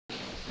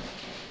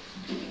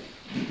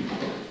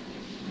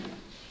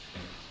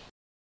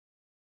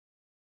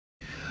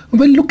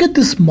Well, look at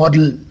this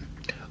model.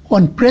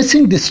 On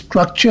pressing this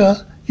structure,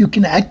 you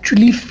can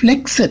actually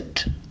flex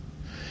it.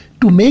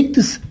 To make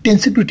this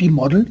tensegrity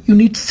model, you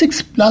need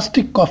 6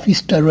 plastic coffee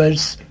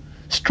stirrers,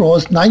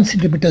 straws 9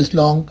 centimeters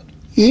long,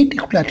 8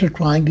 equilateral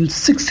triangles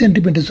 6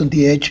 centimeters on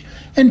the edge,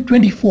 and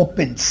 24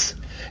 pins.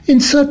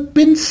 Insert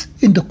pins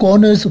in the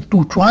corners of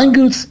 2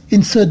 triangles.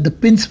 Insert the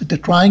pins with the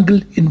triangle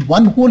in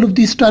one hole of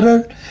the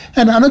stirrer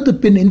and another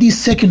pin in the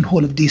second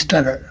hole of the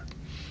stirrer.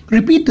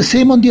 Repeat the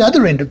same on the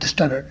other end of the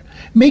stirrer.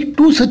 Make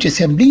 2 such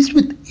assemblies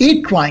with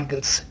 8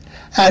 triangles.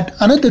 Add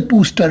another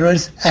 2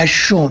 stirrers as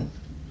shown.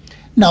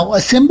 Now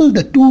assemble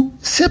the 2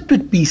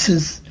 separate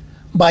pieces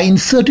by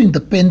inserting the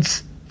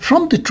pins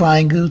from the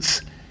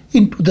triangles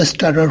into the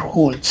stirrer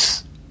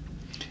holes.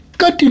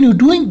 Continue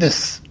doing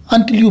this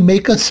until you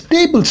make a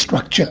stable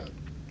structure.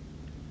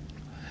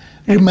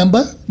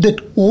 Remember that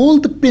all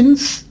the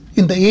pins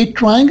in the 8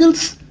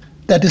 triangles,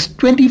 that is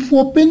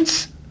 24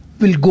 pins,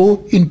 will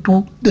go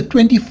into the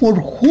 24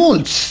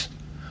 holes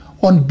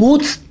on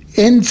both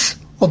ends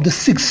of the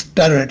 6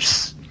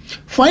 stirrers.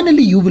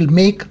 Finally, you will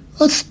make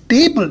a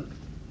stable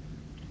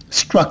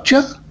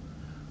structure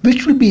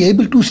which will be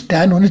able to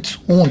stand on its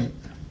own.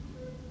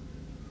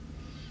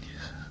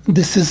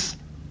 This is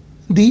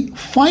the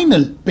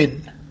final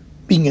pin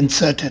being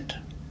inserted.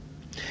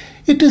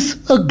 It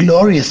is a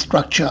glorious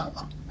structure.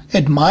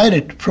 Admire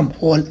it from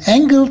all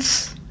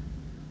angles.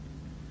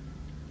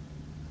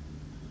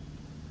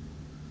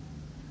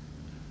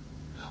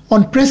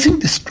 On pressing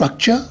the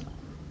structure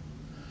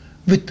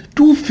with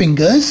 2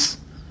 fingers,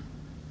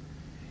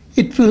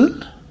 it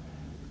will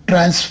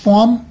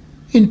transform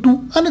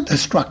into another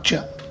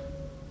structure.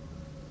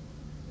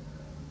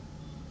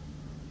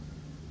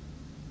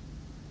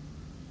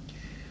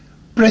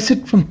 Press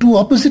it from 2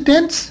 opposite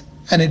ends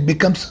and it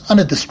becomes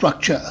another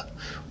structure.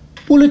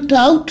 Pull it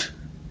out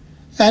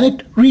and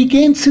it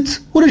regains its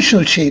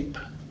original shape.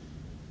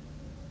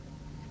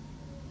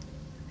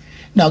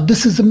 Now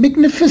this is a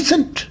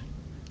magnificent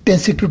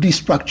tensegrity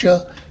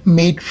structure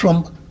made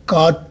from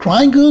carved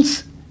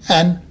triangles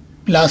and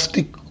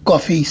plastic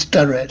coffee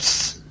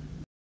stirrers.